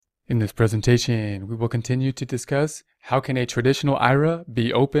In this presentation, we will continue to discuss how can a traditional IRA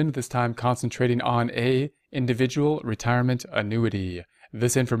be opened, this time concentrating on a individual retirement annuity.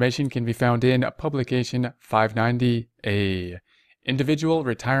 This information can be found in publication 590A. Individual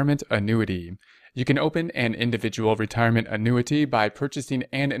retirement annuity. You can open an individual retirement annuity by purchasing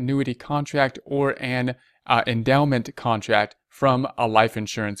an annuity contract or an endowment contract from a life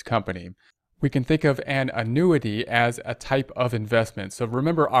insurance company. We can think of an annuity as a type of investment. So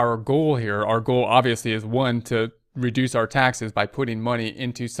remember our goal here. Our goal obviously is one, to reduce our taxes by putting money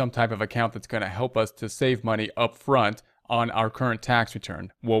into some type of account that's going to help us to save money up front on our current tax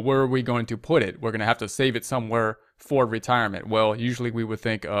return. Well, where are we going to put it? We're going to have to save it somewhere for retirement. Well, usually we would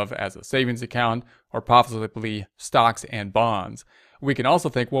think of as a savings account or possibly stocks and bonds. We can also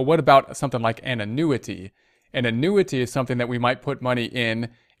think, well, what about something like an annuity? An annuity is something that we might put money in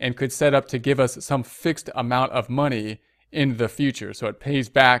and could set up to give us some fixed amount of money in the future. So it pays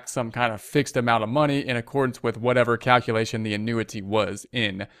back some kind of fixed amount of money in accordance with whatever calculation the annuity was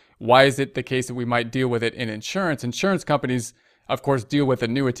in. Why is it the case that we might deal with it in insurance? Insurance companies, of course, deal with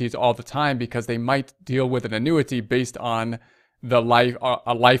annuities all the time because they might deal with an annuity based on the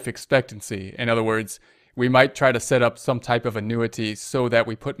life expectancy. In other words, we might try to set up some type of annuity so that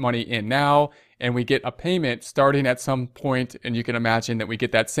we put money in now and we get a payment starting at some point, and you can imagine that we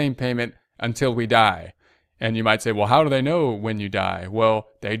get that same payment until we die. And you might say, well, how do they know when you die? Well,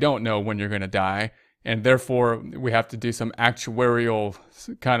 they don't know when you're going to die, and therefore we have to do some actuarial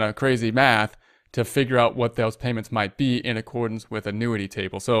kind of crazy math to figure out what those payments might be in accordance with annuity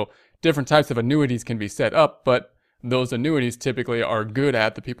table. So different types of annuities can be set up, but those annuities typically are good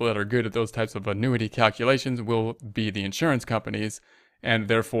at, the people that are good at those types of annuity calculations will be the insurance companies, and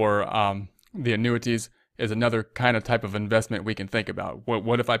therefore the annuities is another kind of type of investment we can think about.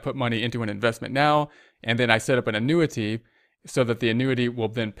 What if I put money into an investment now, and then I set up an annuity so that the annuity will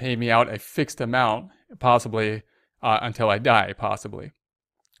then pay me out a fixed amount, possibly until I die, possibly.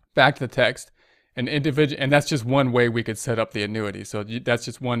 Back to the text. An individual, and that's just one way we could set up the annuity. So that's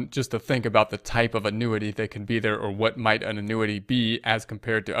just to think about the type of annuity that can be there, or what might an annuity be as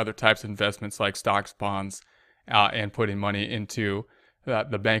compared to other types of investments like stocks, bonds, and putting money into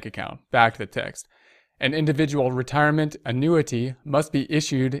the bank account. Back to the text. An individual retirement annuity must be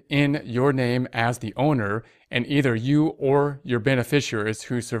issued in your name as the owner, and either you or your beneficiaries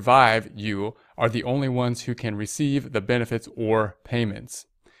who survive you are the only ones who can receive the benefits or payments.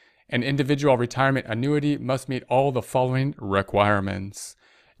 An individual retirement annuity must meet all the following requirements.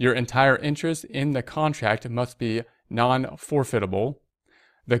 Your entire interest in the contract must be non-forfeitable.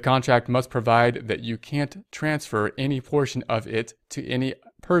 The contract must provide that you can't transfer any portion of it to any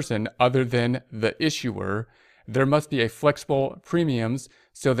person other than the issuer. There must be a flexible premiums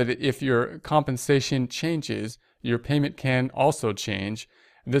so that if your compensation changes, your payment can also change.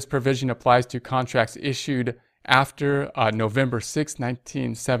 This provision applies to contracts issued after November 6,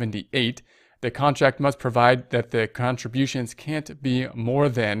 1978. The contract must provide that the contributions can't be more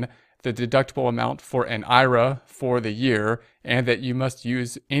than the deductible amount for an IRA for the year, and that you must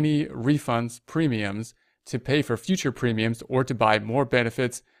use any refunds premiums to pay for future premiums or to buy more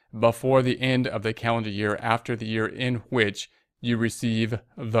benefits before the end of the calendar year after the year in which you receive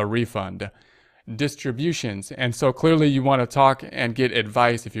the refund. Distributions. And so clearly you want to talk and get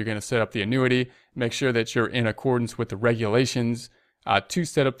advice if you're going to set up the annuity. Make sure that you're in accordance with the regulations to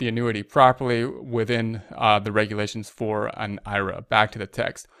set up the annuity properly within the regulations for an IRA. Back to the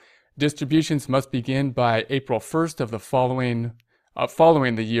text. Distributions must begin by April 1st of the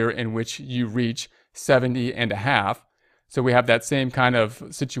following the year in which you reach 70 and a half. So we have that same kind of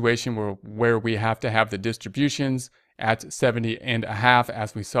situation where we have to have the distributions at 70 and a half,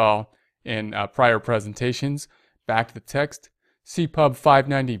 as we saw in prior presentations. Back to the text. See Pub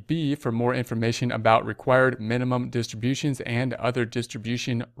 590B for more information about required minimum distributions and other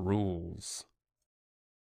distribution rules.